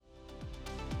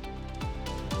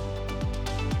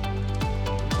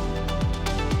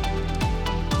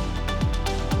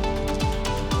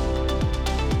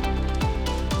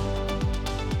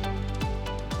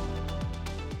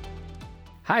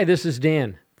Hi, this is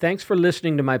Dan. Thanks for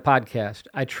listening to my podcast.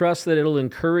 I trust that it'll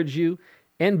encourage you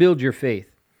and build your faith.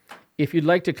 If you'd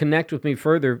like to connect with me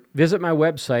further, visit my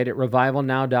website at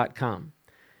revivalnow.com.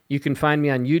 You can find me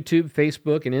on YouTube,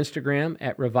 Facebook, and Instagram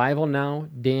at Revival Now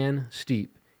Dan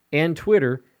Steepe and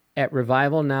Twitter at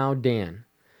Revival Now Dan.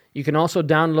 You can also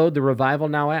download the Revival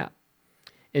Now app.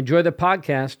 Enjoy the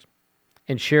podcast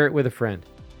and share it with a friend.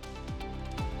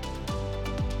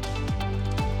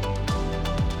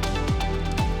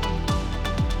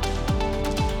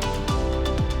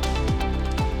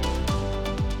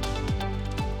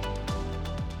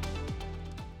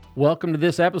 Welcome to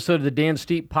this episode of the Dan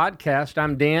Steepe Podcast.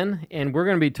 I'm Dan, and we're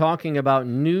going to be talking about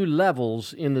new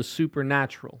levels in the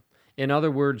supernatural. In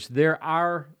other words, there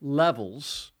are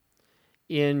levels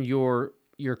in your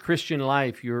Christian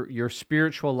life, your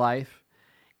spiritual life,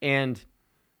 and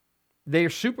they are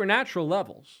supernatural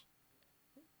levels.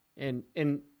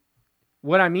 And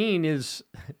what I mean is,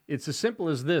 it's as simple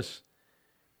as this.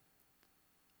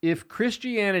 If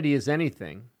Christianity is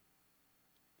anything,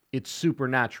 it's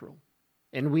supernatural.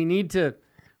 And we need to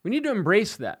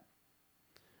embrace that.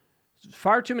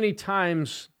 Far too many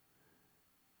times,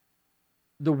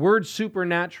 the word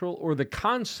supernatural or the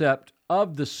concept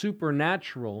of the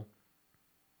supernatural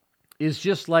is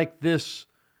just like this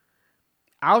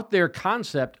out there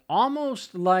concept,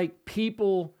 almost like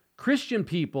Christian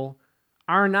people,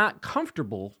 are not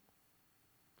comfortable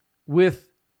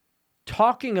with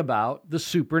talking about the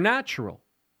supernatural.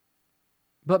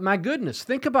 But my goodness,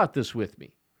 think about this with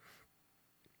me.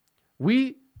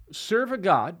 We serve a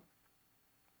God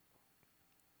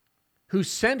who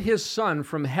sent his Son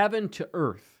from heaven to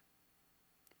earth.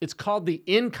 It's called the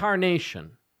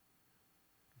incarnation,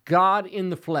 God in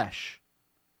the flesh.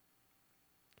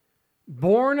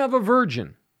 Born of a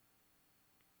virgin,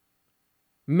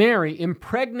 Mary,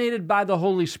 impregnated by the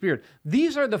Holy Spirit.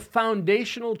 These are the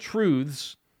foundational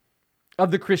truths of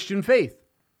the Christian faith.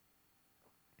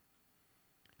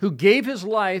 Who gave his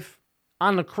life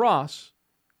on the cross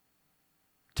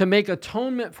to make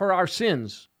atonement for our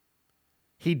sins.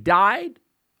 He died,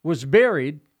 was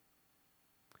buried,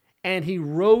 and he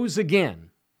rose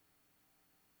again.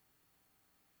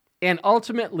 And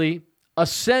ultimately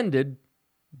ascended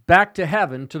back to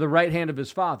heaven to the right hand of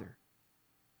his Father.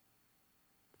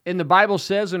 And the Bible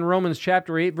says in Romans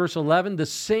chapter 8, verse 11, the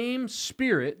same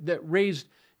Spirit that raised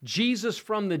Jesus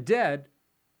from the dead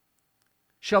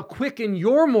shall quicken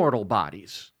your mortal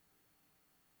bodies.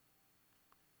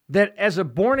 That as a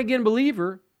born-again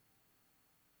believer,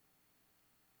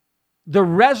 the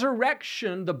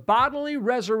resurrection, the bodily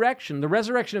resurrection, the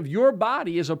resurrection of your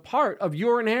body is a part of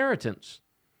your inheritance.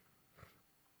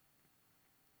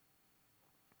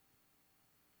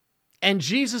 And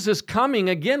Jesus is coming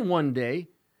again one day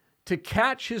to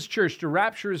catch his church, to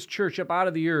rapture his church up out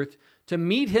of the earth, to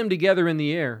meet him together in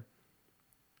the air.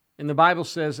 And the Bible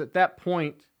says at that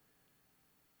point,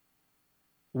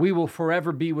 we will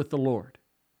forever be with the Lord.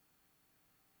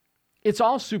 It's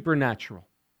all supernatural.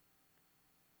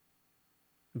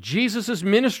 Jesus'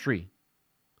 ministry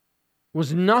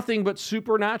was nothing but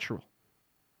supernatural.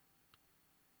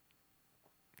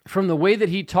 From the way that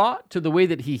he taught to the way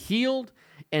that he healed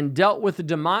and dealt with the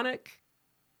demonic,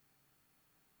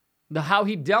 how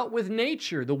he dealt with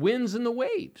nature, the winds and the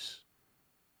waves.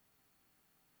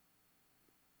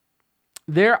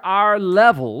 There are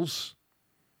levels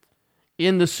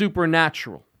in the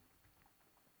supernatural.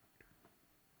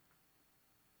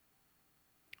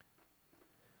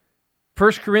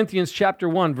 1 Corinthians chapter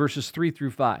 1, verses 3 through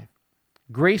 5.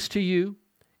 Grace to you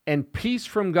and peace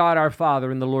from God our Father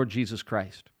and the Lord Jesus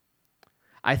Christ.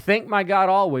 I thank my God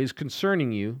always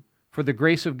concerning you for the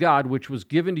grace of God which was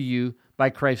given to you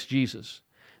by Christ Jesus,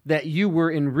 that you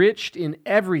were enriched in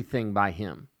everything by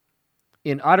him,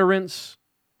 in utterance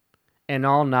and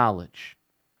all knowledge.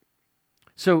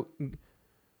 So,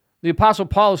 the Apostle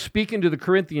Paul is speaking to the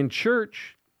Corinthian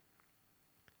church,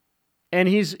 and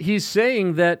he's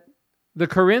saying that the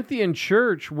Corinthian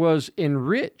church was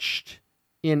enriched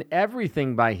in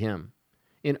everything by him,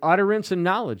 in utterance and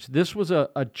knowledge. This was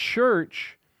a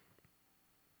church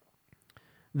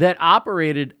that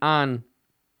operated on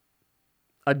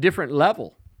a different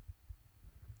level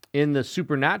in the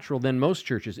supernatural than most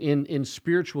churches, in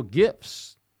spiritual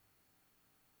gifts.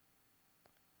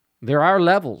 There are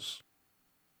levels.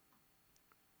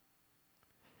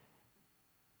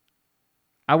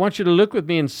 I want you to look with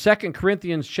me in 2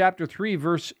 Corinthians chapter 3,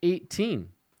 verse 18.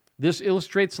 This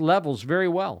illustrates levels very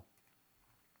well.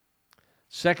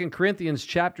 2 Corinthians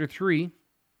chapter 3,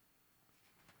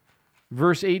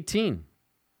 verse 18.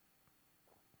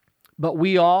 But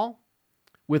we all,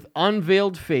 with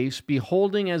unveiled face,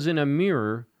 beholding as in a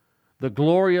mirror the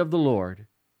glory of the Lord,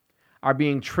 are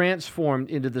being transformed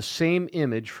into the same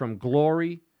image from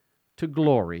glory to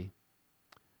glory,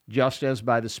 just as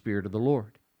by the Spirit of the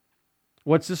Lord.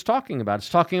 What's this talking about? It's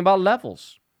talking about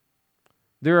levels.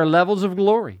 There are levels of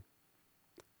glory,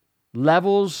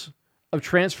 levels of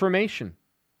transformation.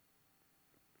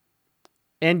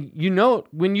 And you know,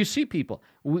 when you see people,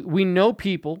 we know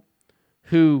people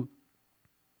who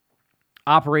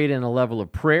operate in a level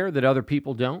of prayer that other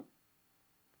people don't.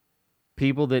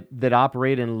 People that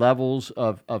operate in levels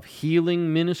of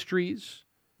healing ministries,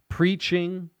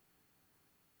 preaching,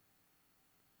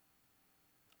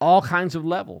 all kinds of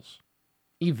levels,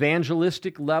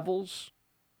 evangelistic levels.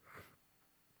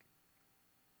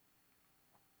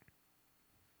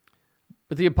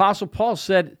 But the Apostle Paul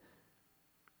said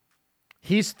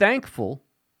he's thankful.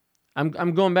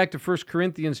 I'm going back to 1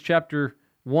 Corinthians chapter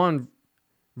 1,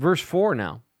 verse 4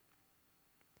 now.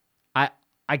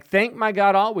 I thank my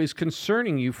God always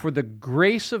concerning you for the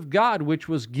grace of God which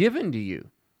was given to you.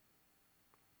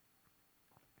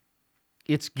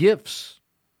 It's gifts.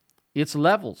 It's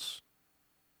levels.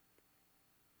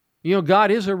 You know,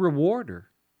 God is a rewarder.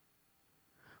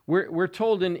 We're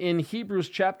told in Hebrews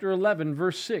chapter 11,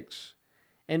 verse 6,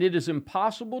 and it is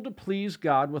impossible to please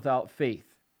God without faith.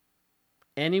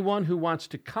 Anyone who wants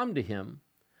to come to him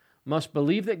must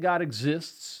believe that God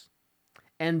exists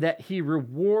and that he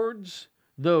rewards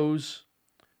those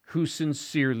who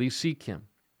sincerely seek him.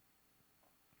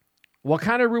 What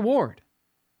kind of reward?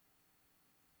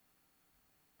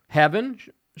 Heaven,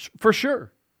 for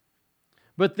sure.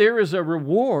 But there is a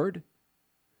reward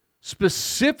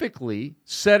specifically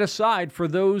set aside for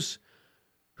those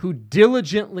who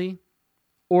diligently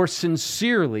or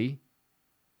sincerely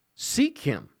seek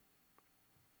him.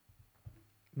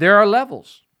 There are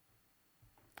levels.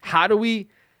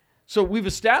 So we've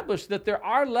established that there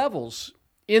are levels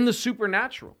in the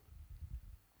supernatural,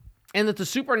 and that the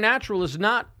supernatural is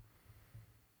not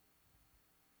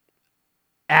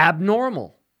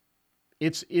abnormal.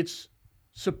 It's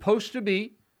supposed to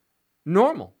be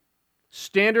normal,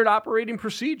 standard operating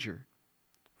procedure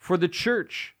for the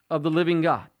church of the living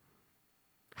God.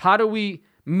 How do we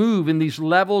move in these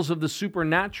levels of the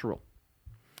supernatural?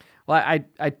 Well,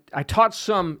 I taught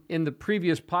some in the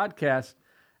previous podcast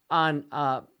on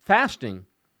fasting.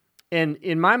 And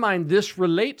in my mind, this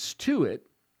relates to it.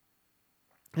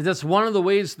 That's one of the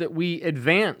ways that we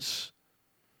advance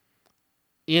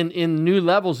in new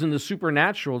levels in the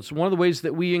supernatural. It's one of the ways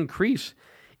that we increase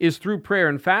is through prayer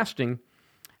and fasting.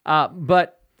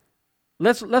 But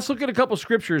let's look at a couple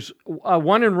scriptures.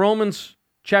 One in Romans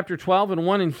chapter 12 and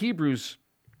one in Hebrews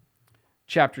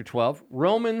chapter 12.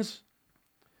 Romans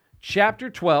chapter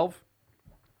 12,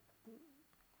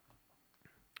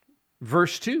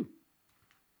 verse 2.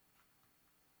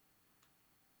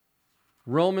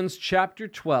 Romans chapter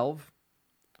 12,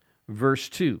 verse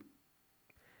 2.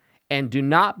 And do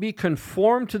not be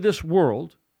conformed to this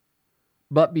world,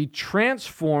 but be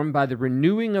transformed by the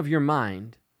renewing of your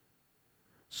mind,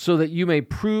 so that you may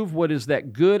prove what is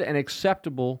that good and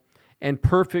acceptable and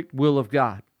perfect will of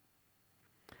God.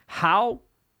 How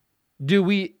do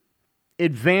we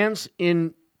advance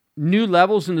in new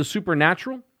levels in the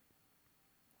supernatural?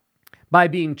 By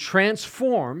being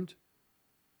transformed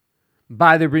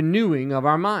by the renewing of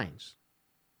our minds.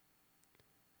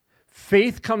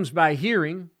 Faith comes by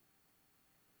hearing,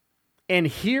 and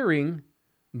hearing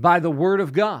by the Word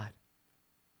of God.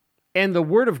 And the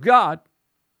Word of God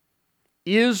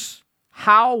is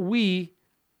how we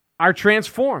are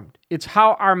transformed. It's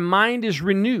how our mind is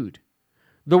renewed.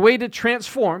 The way to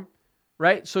transform,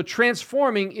 right? So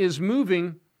transforming is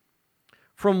moving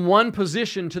from one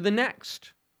position to the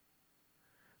next.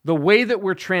 The way that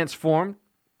we're transformed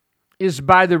is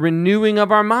by the renewing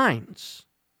of our minds.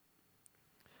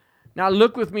 Now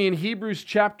look with me in Hebrews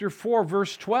chapter 4,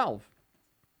 verse 12.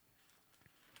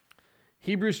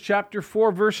 Hebrews chapter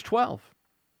 4, verse 12.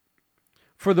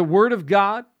 For the word of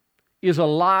God is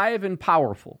alive and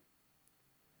powerful.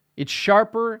 It's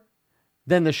sharper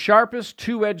than the sharpest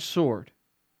two-edged sword,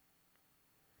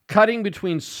 cutting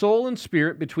between soul and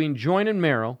spirit, between joint and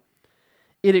marrow.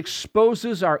 It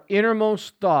exposes our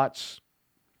innermost thoughts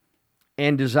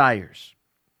and desires.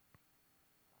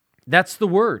 That's the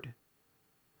word.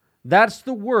 That's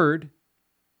the word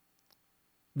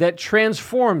that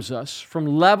transforms us from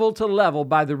level to level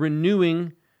by the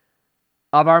renewing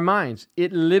of our minds.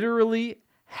 It literally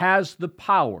has the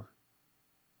power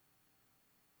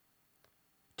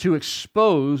to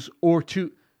expose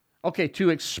to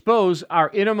expose our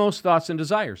innermost thoughts and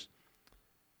desires.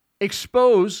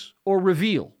 Expose or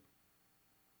reveal.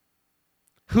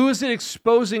 Who is it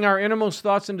exposing our innermost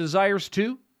thoughts and desires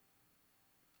to?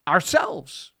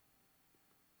 ourselves.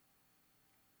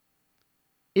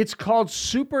 It's called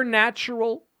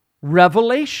supernatural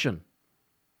revelation.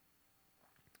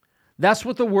 That's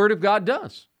what the Word of God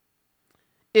does.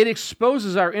 It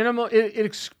exposes our innermost, it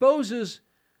exposes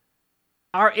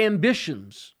our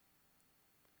ambitions,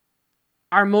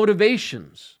 our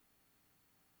motivations.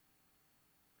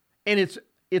 And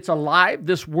it's alive.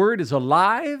 This Word is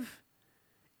alive.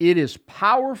 It is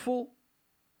powerful.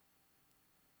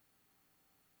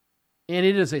 And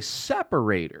it is a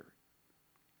separator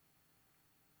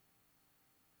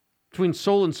between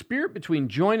soul and spirit, between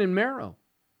joint and marrow.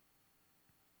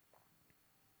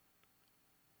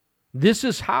 This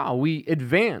is how we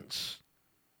advance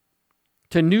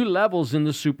to new levels in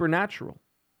the supernatural.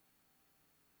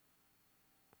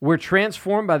 We're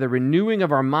transformed by the renewing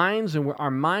of our minds, and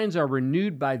our minds are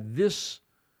renewed by this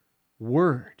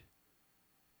Word.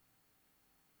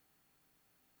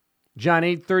 John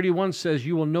 8:31 says,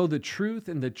 "You will know the truth,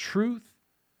 and the truth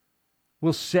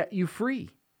will set you free."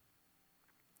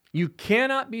 You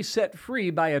cannot be set free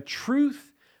by a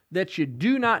truth that you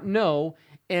do not know,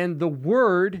 and the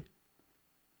Word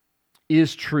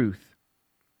is truth.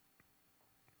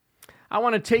 I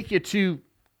want to take you to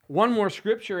one more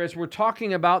scripture as we're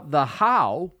talking about the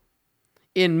how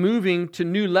in moving to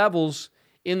new levels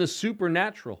in the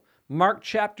supernatural. Mark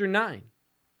chapter 9.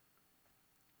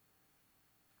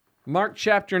 Mark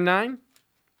chapter 9,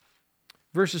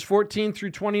 verses 14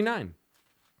 through 29.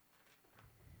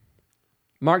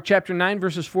 Mark chapter 9,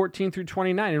 verses 14 through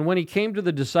 29. "And when he came to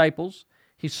the disciples,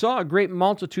 he saw a great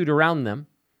multitude around them,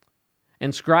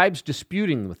 and scribes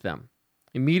disputing with them.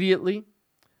 Immediately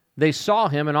they saw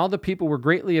him, and all the people were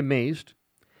greatly amazed,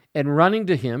 and running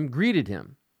to him, greeted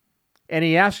him. And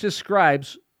he asked his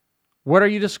scribes, 'What are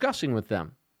you discussing with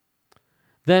them?'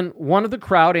 Then one of the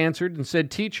crowd answered and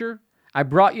said, 'Teacher, I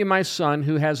brought you my son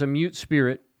who has a mute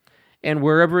spirit, and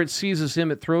wherever it seizes him,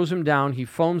 it throws him down. He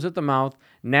foams at the mouth,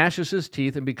 gnashes his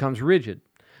teeth, and becomes rigid.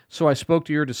 So I spoke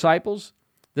to your disciples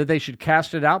that they should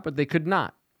cast it out, but they could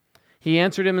not.' He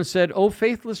answered him and said, 'O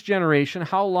faithless generation,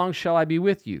 how long shall I be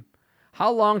with you?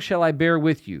 How long shall I bear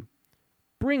with you?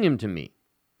 Bring him to me.'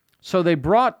 So they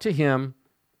brought him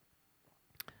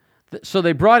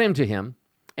to him,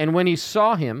 and when he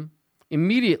saw him,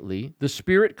 immediately the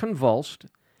spirit convulsed,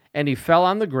 and he fell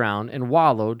on the ground and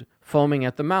wallowed, foaming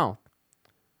at the mouth.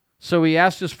 So he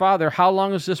asked his father, 'How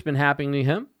long has this been happening to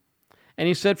him?' And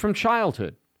he said, 'From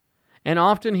childhood. And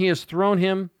often he has thrown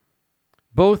him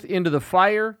both into the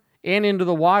fire and into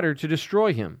the water to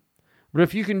destroy him. But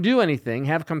if you can do anything,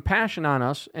 have compassion on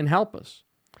us and help us.'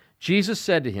 Jesus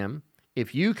said to him,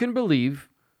 'If you can believe,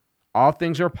 all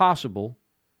things are possible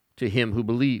to him who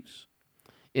believes.'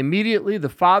 Immediately the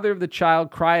father of the child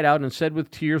cried out and said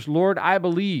with tears, 'Lord, I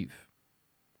believe.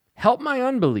 Help my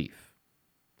unbelief.'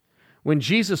 When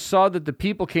Jesus saw that the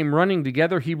people came running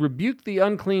together, he rebuked the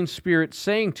unclean spirit,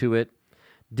 saying to it,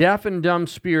 'Deaf and dumb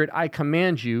spirit, I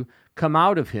command you, come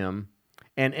out of him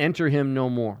and enter him no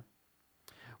more.'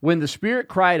 When the spirit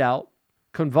cried out,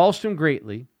 convulsed him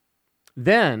greatly,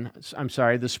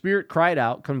 the spirit cried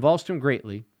out, convulsed him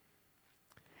greatly,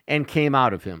 and came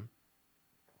out of him.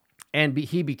 And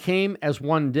he became as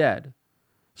one dead,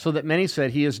 so that many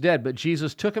said, 'He is dead.' But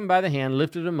Jesus took him by the hand,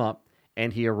 lifted him up,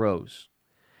 and he arose.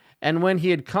 And when he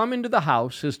had come into the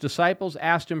house, his disciples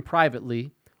asked him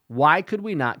privately, 'Why could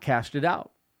we not cast it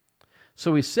out?'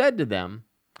 So he said to them,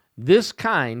 'This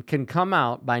kind can come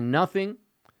out by nothing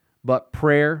but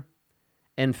prayer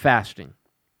and fasting.'"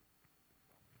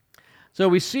 So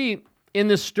we see in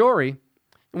this story,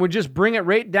 and we'll just bring it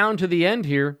right down to the end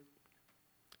here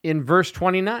in verse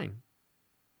 29.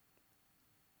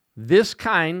 This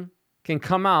kind can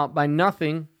come out by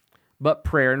nothing but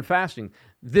prayer and fasting.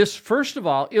 This, first of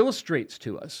all, illustrates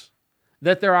to us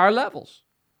that there are levels.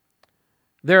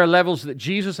 There are levels that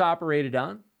Jesus operated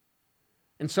on.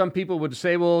 And some people would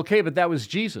say, well, okay, but that was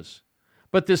Jesus.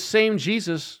 But this same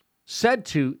Jesus said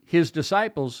to his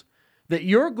disciples that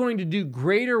you're going to do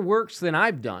greater works than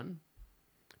I've done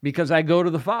because I go to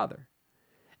the Father.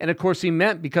 And of course, he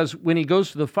meant because when he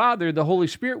goes to the Father, the Holy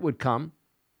Spirit would come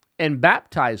and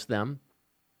baptize them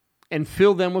and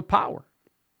fill them with power.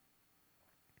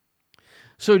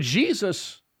 So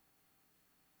Jesus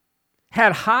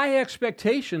had high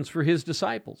expectations for his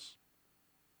disciples.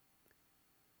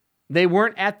 They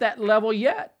weren't at that level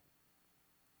yet,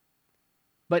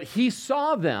 but he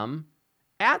saw them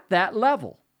at that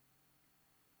level.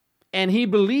 And he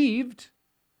believed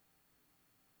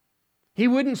he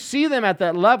wouldn't see them at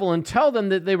that level and tell them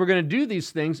that they were going to do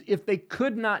these things if they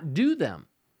could not do them.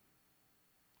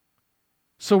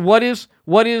 So what is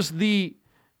the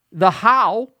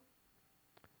how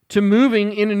to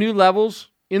moving into new levels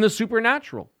in the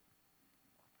supernatural.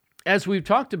 As we've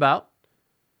talked about,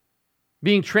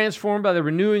 being transformed by the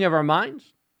renewing of our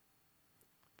minds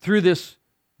through this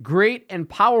great and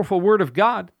powerful Word of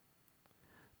God.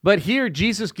 But here,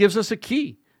 Jesus gives us a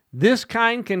key. This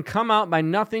kind can come out by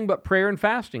nothing but prayer and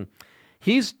fasting.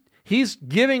 He's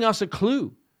giving us a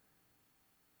clue.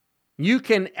 You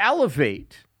can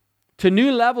elevate to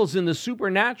new levels in the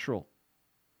supernatural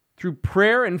through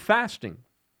prayer and fasting.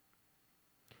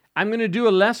 I'm going to do a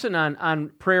lesson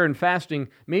on prayer and fasting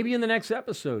maybe in the next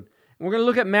episode. We're going to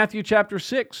look at Matthew chapter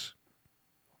 6.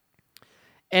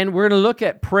 And we're going to look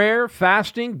at prayer,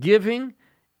 fasting, giving,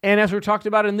 and as we're talked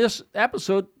about in this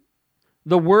episode,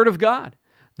 the Word of God.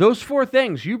 Those four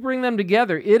things, you bring them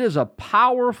together, it is a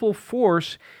powerful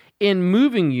force in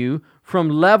moving you from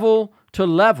level to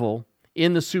level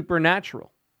in the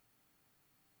supernatural.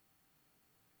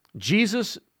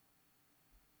 Jesus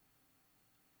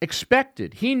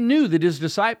expected, he knew that his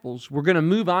disciples were going to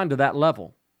move on to that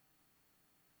level.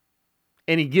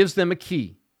 And he gives them a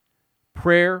key: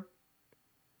 prayer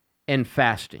and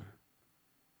fasting.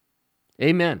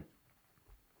 Amen.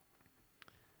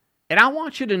 And I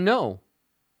want you to know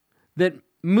that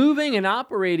moving and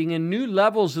operating in new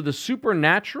levels of the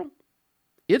supernatural,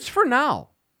 it's for now.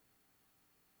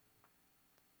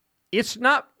 It's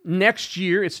not next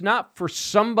year. It's not for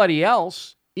somebody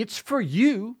else. It's for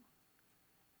you,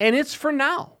 and it's for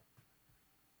now.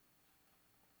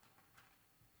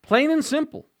 Plain and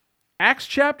simple. Acts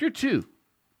chapter 2.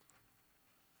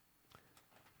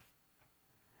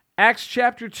 Acts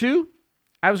chapter 2.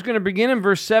 I was going to begin in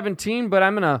verse 17, but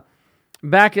I'm going to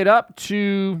back it up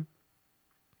to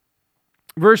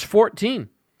verse 14.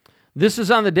 This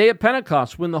is on the day of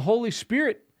Pentecost when the Holy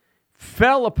Spirit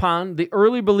fell upon the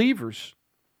early believers.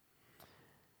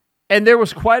 And there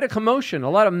was quite a commotion,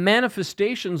 a lot of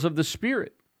manifestations of the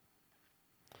Spirit.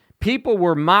 People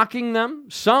were mocking them,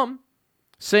 some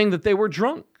saying that they were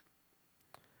drunk.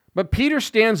 But Peter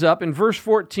stands up in verse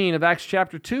 14 of Acts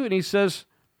chapter 2, and he says,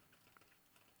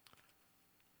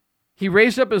 he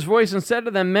raised up his voice and said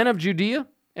to them, "Men of Judea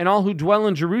and all who dwell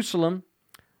in Jerusalem,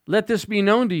 let this be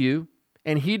known to you,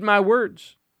 and heed my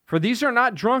words. For these are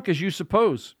not drunk as you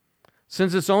suppose,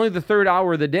 since it's only the third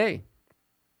hour of the day.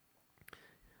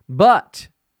 But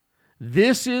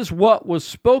this is what was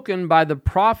spoken by the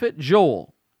prophet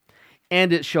Joel.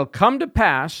 And it shall come to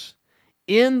pass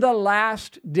in the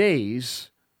last days,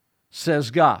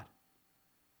 says God,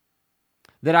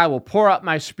 that I will pour out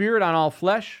my Spirit on all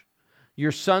flesh.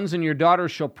 Your sons and your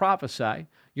daughters shall prophesy.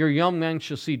 Your young men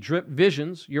shall see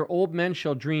visions. Your old men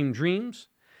shall dream dreams.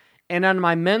 And on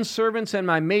my men servants and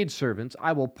my maidservants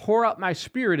I will pour out my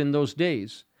Spirit in those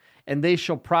days, and they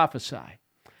shall prophesy.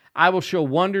 I will show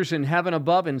wonders in heaven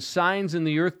above and signs in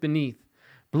the earth beneath,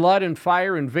 blood and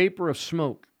fire and vapor of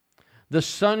smoke. The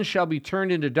sun shall be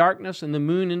turned into darkness and the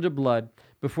moon into blood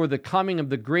before the coming of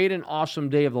the great and awesome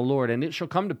day of the Lord. And it shall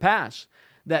come to pass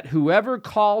that whoever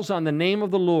calls on the name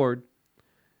of the Lord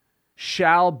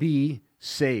shall be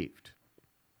saved."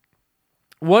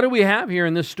 What do we have here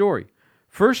in this story?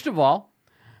 First of all,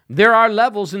 there are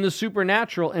levels in the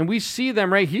supernatural, and we see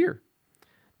them right here.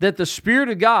 That the Spirit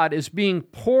of God is being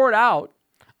poured out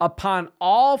upon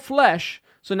all flesh,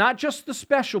 so not just the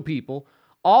special people,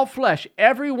 all flesh,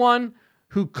 everyone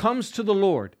who comes to the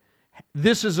Lord,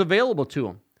 this is available to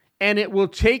them, and it will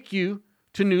take you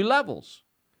to new levels.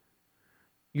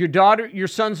 Your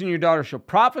sons and your daughters shall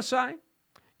prophesy,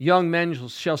 young men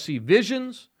shall see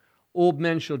visions, old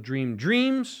men shall dream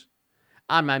dreams.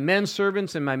 On my men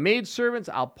servants and my maidservants,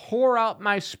 I'll pour out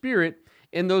my Spirit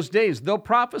in those days. They'll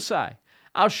prophesy.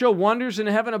 I'll show wonders in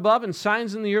heaven above and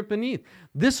signs in the earth beneath.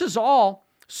 This is all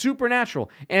supernatural.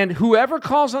 And whoever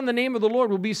calls on the name of the Lord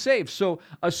will be saved. So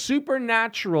a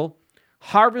supernatural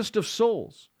harvest of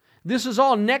souls. This is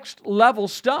all next level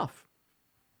stuff.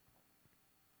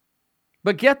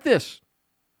 But get this.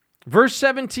 Verse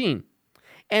 17.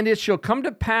 And it shall come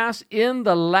to pass in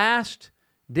the last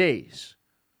days.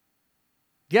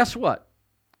 Guess what?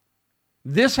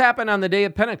 This happened on the day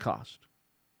of Pentecost.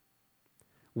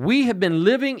 We have been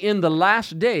living in the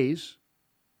last days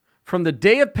from the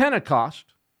day of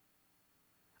Pentecost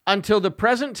until the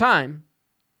present time,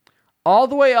 all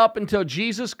the way up until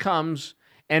Jesus comes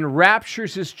and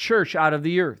raptures his church out of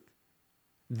the earth.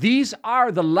 These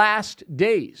are the last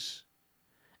days.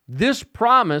 This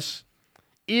promise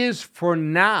is for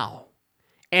now,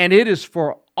 and it is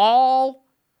for all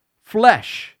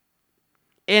flesh.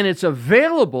 And it's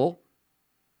available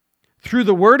through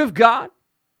the Word of God,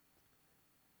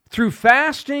 through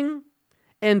fasting,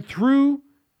 and through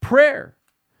prayer.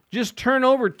 Just turn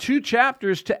over 2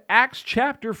 chapters to Acts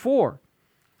chapter 4.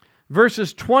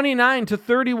 verses 29 to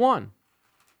 31.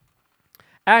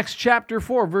 Acts chapter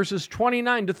 4, verses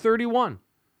 29 to 31.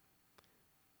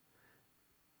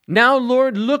 Now,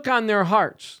 Lord, look on their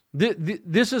hearts.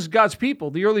 This is God's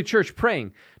people, the early church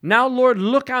praying. Now, Lord,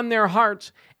 look on their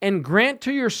hearts and grant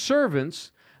to your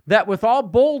servants that with all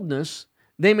boldness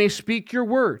they may speak your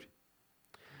word,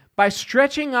 by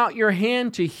stretching out your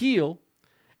hand to heal,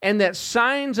 and that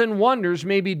signs and wonders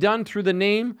may be done through the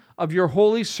name of your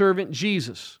holy servant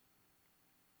Jesus.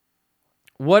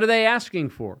 What are they asking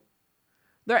for?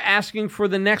 They're asking for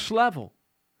the next level.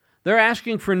 They're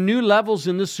asking for new levels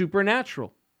in the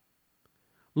supernatural.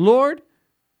 Lord,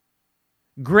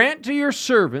 grant to your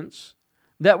servants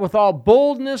that with all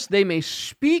boldness they may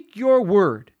speak your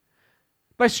word,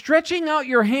 by stretching out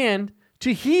your hand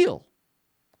to heal,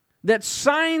 that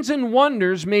signs and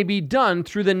wonders may be done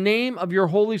through the name of your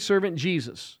holy servant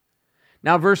Jesus.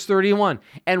 Now, verse 31,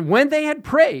 and when they had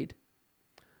prayed,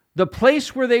 the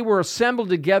place where they were assembled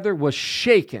together was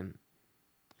shaken,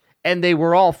 and they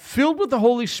were all filled with the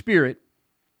Holy Spirit,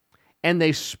 and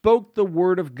they spoke the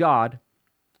word of God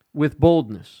with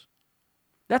boldness.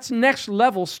 That's next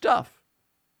level stuff.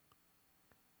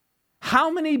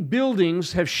 How many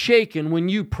buildings have shaken when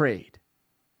you prayed?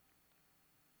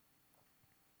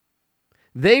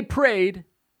 They prayed,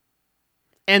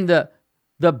 and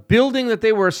the building that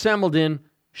they were assembled in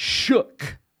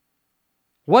shook.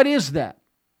 What is that?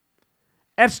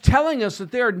 That's telling us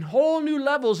that there are whole new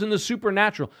levels in the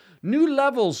supernatural, new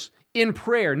levels in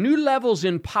prayer, new levels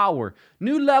in power,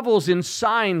 new levels in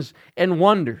signs and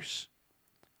wonders.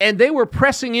 And they were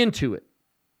pressing into it.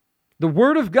 The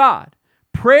Word of God,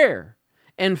 prayer,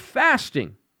 and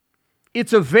fasting.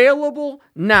 It's available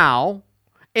now,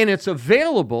 and it's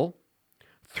available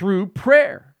through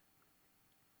prayer.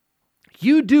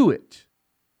 You do it.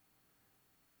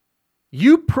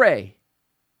 You pray.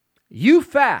 You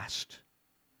fast.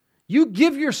 You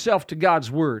give yourself to God's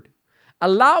Word.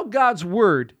 Allow God's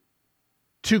Word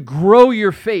to grow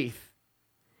your faith,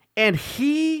 and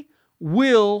He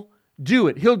will do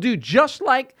it. He'll do just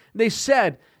like they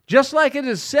said, just like it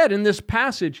is said in this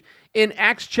passage in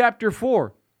Acts chapter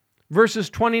 4, verses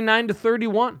 29 to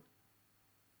 31.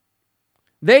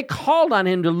 They called on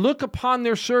Him to look upon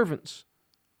their servants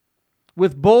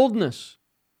with boldness.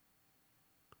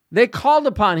 They called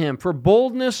upon Him for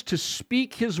boldness to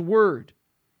speak His word.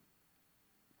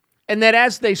 And that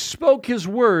as they spoke His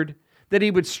word, that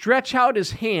He would stretch out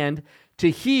His hand to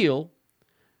heal,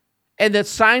 and that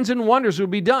signs and wonders would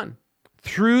be done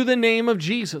through the name of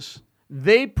Jesus.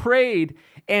 They prayed,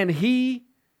 and He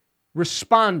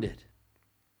responded.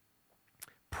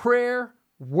 Prayer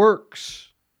works.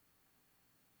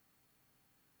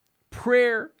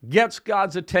 Prayer gets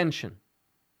God's attention.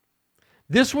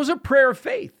 This was a prayer of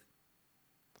faith.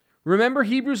 Remember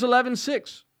Hebrews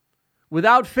 11:6.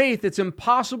 Without faith, it's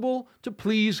impossible to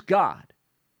please God.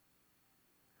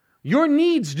 Your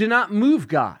needs do not move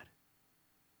God.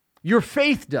 Your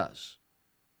faith does.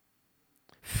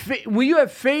 When you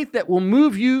have faith that will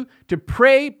move you to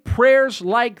pray prayers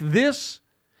like this,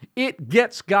 it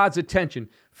gets God's attention.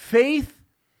 Faith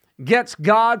gets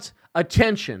God's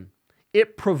attention.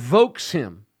 It provokes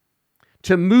Him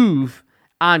to move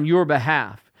on your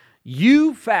behalf.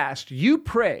 You fast, you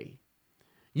pray,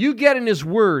 you get in His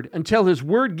Word until His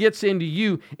Word gets into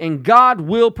you, and God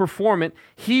will perform it.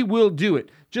 He will do it.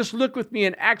 Just look with me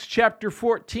in Acts chapter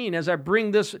 14 as I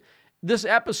bring this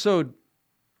episode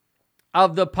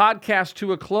of the podcast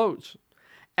to a close.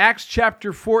 Acts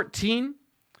chapter 14,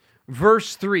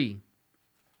 verse 3.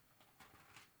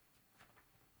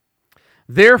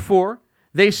 Therefore,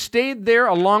 they stayed there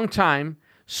a long time,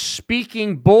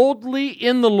 speaking boldly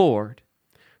in the Lord,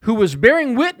 who was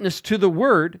bearing witness to the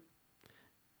word,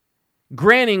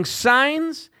 granting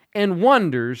signs and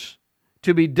wonders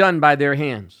to be done by their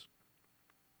hands.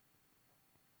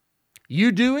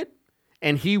 You do it,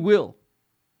 and He will.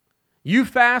 You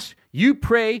fast, you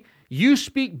pray, you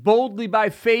speak boldly by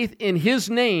faith in His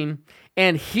name,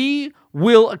 and He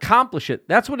will accomplish it.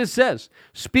 That's what it says.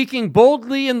 Speaking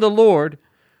boldly in the Lord,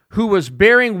 who was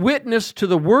bearing witness to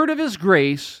the word of His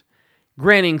grace,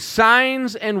 granting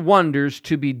signs and wonders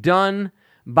to be done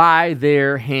by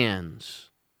their hands.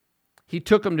 He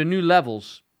took them to new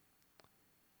levels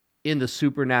in the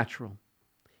supernatural.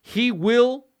 He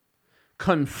will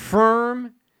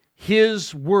confirm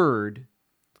His word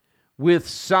with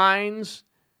signs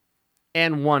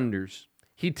and wonders.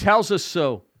 He tells us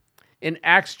so in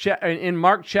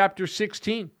Mark chapter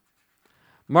 16.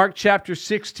 Mark chapter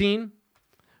 16,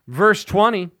 verse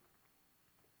 20.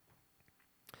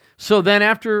 So then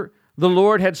after the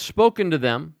Lord had spoken to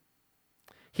them,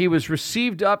 He was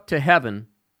received up to heaven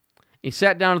He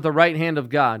sat down at the right hand of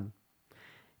God.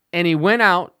 And he went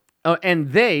out,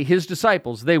 and they, his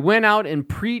disciples, they went out and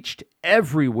preached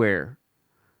everywhere,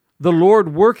 the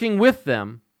Lord working with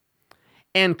them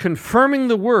and confirming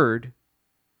the word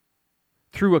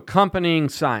through accompanying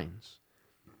signs.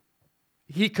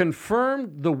 He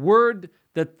confirmed the word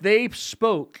that they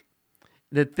spoke,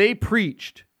 that they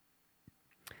preached,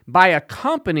 by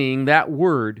accompanying that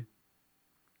word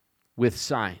with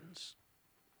signs.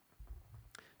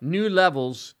 New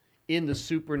levels in the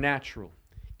supernatural.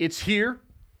 It's here.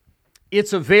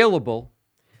 It's available.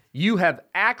 You have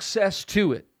access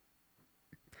to it.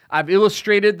 I've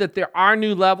illustrated that there are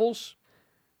new levels,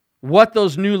 what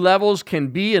those new levels can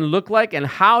be and look like, and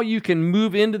how you can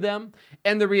move into them,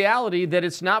 and the reality that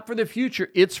it's not for the future,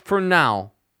 it's for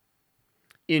now,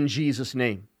 in Jesus'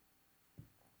 name.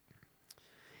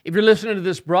 If you're listening to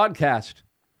this broadcast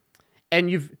and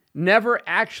you've never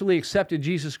actually accepted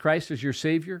Jesus Christ as your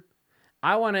Savior,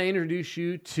 I want to introduce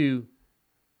you to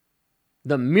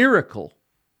the miracle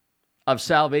of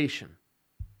salvation.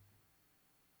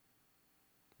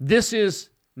 This is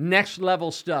next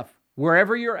level stuff.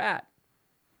 Wherever you're at,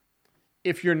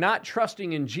 if you're not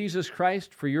trusting in Jesus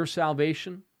Christ for your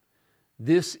salvation,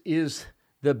 this is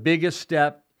the biggest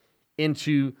step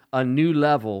into a new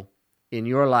level in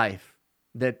your life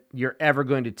that you're ever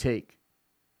going to take.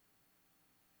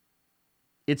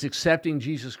 It's accepting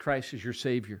Jesus Christ as your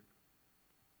Savior.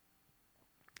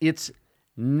 It's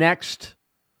next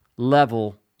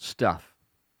level stuff.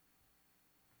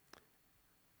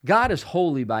 God is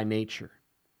holy by nature,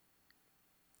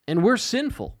 and we're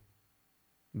sinful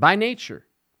by nature.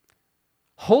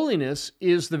 Holiness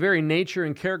is the very nature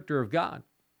and character of God.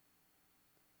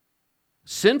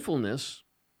 Sinfulness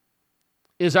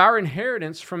is our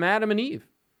inheritance from Adam and Eve,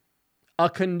 a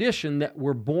condition that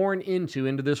we're born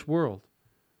into this world.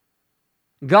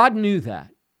 God knew that,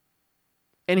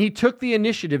 and He took the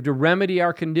initiative to remedy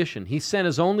our condition. He sent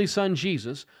His only Son,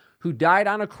 Jesus, who died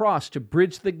on a cross to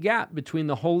bridge the gap between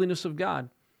the holiness of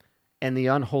God and the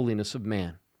unholiness of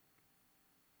man.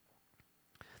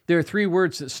 There are 3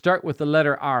 words that start with the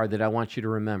letter R that I want you to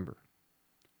remember.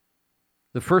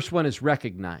 The first one is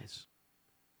recognize.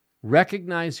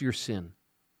 Recognize your sin.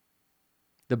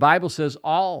 The Bible says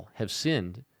all have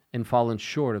sinned and fallen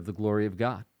short of the glory of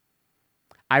God.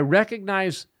 I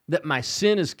recognize that my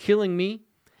sin is killing me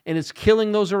and it's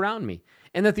killing those around me,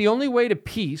 and that the only way to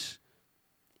peace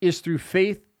is through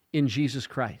faith in Jesus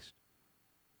Christ.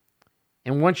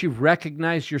 And once you've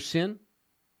recognized your sin,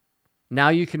 now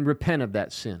you can repent of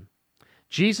that sin.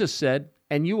 Jesus said,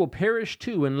 "And you will perish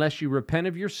too unless you repent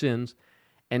of your sins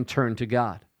and turn to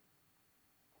God."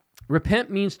 Repent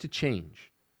means to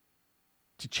change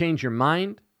your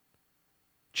mind,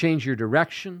 change your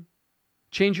direction,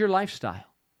 change your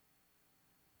lifestyle.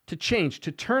 To change,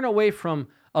 to turn away from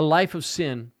a life of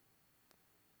sin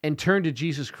and turn to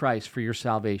Jesus Christ for your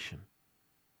salvation.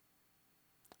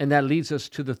 And that leads us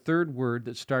to the third word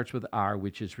that starts with R,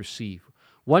 which is receive.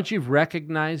 Once you've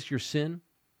recognized your sin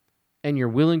and you're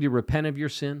willing to repent of your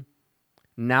sin,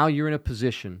 now you're in a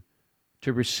position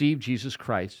to receive Jesus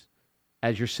Christ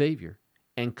as your Savior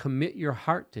and commit your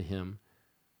heart to Him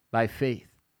by faith.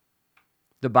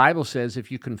 The Bible says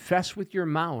if you confess with your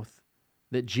mouth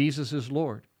that Jesus is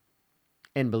Lord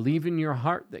and believe in your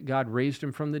heart that God raised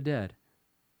Him from the dead,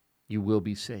 you will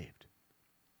be saved.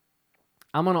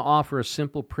 I'm going to offer a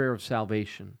simple prayer of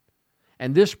salvation.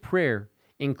 And this prayer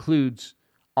includes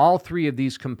all 3 of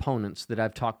these components that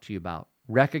I've talked to you about: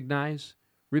 recognize,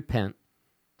 repent,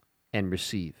 and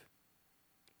receive.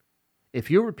 If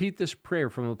you'll repeat this prayer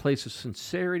from a place of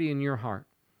sincerity in your heart,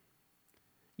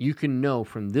 you can know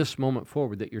from this moment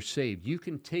forward that you're saved. You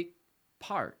can take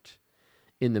part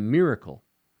in the miracle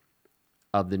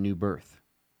of the new birth.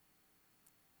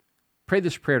 Pray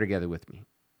this prayer together with me.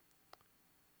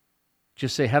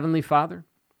 Just say, Heavenly Father,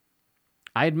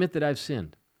 I admit that I've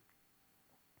sinned.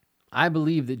 I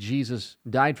believe that Jesus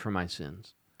died for my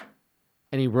sins,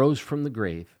 and He rose from the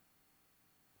grave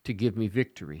to give me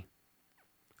victory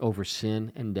over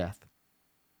sin and death.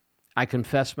 I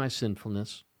confess my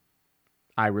sinfulness.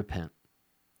 I repent.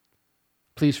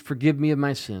 Please forgive me of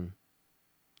my sin.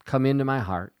 Come into my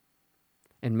heart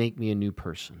and make me a new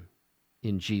person.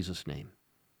 In Jesus' name,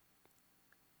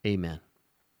 amen.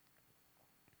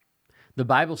 The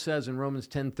Bible says in Romans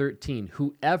 10:13,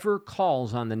 whoever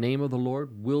calls on the name of the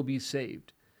Lord will be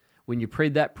saved. When you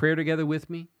prayed that prayer together with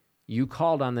me, you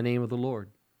called on the name of the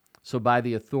Lord. So by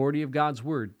the authority of God's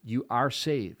word, you are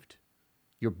saved.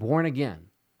 You're born again.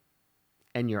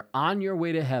 And you're on your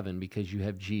way to heaven because you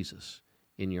have Jesus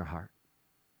in your heart.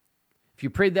 If you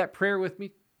prayed that prayer with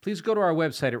me, please go to our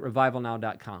website at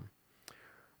revivalnow.com.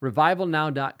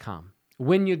 revivalnow.com.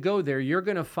 When you go there, you're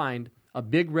going to find a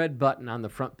big red button on the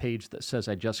front page that says,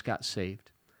 I just got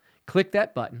saved. Click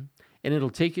that button, and it'll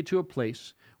take you to a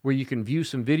place where you can view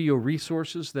some video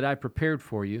resources that I prepared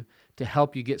for you to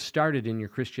help you get started in your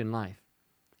Christian life.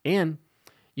 And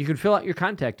you can fill out your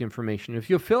contact information. If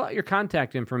you'll fill out your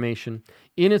contact information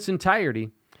in its entirety,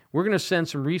 we're going to send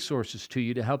some resources to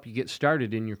you to help you get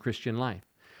started in your Christian life.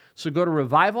 So go to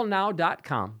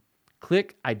revivalnow.com,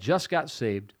 click I just got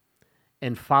saved,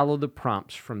 and follow the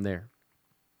prompts from there.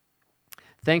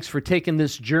 Thanks for taking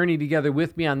this journey together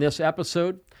with me on this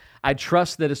episode. I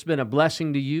trust that it's been a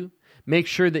blessing to you. Make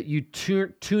sure that you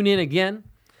tune in again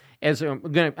as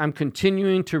I'm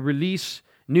continuing to release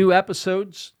new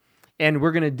episodes, and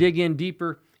we're going to dig in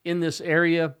deeper in this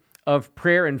area of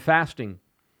prayer and fasting.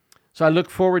 So I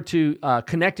look forward to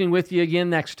connecting with you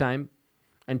again next time.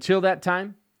 Until that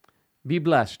time, be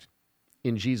blessed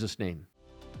in Jesus' name.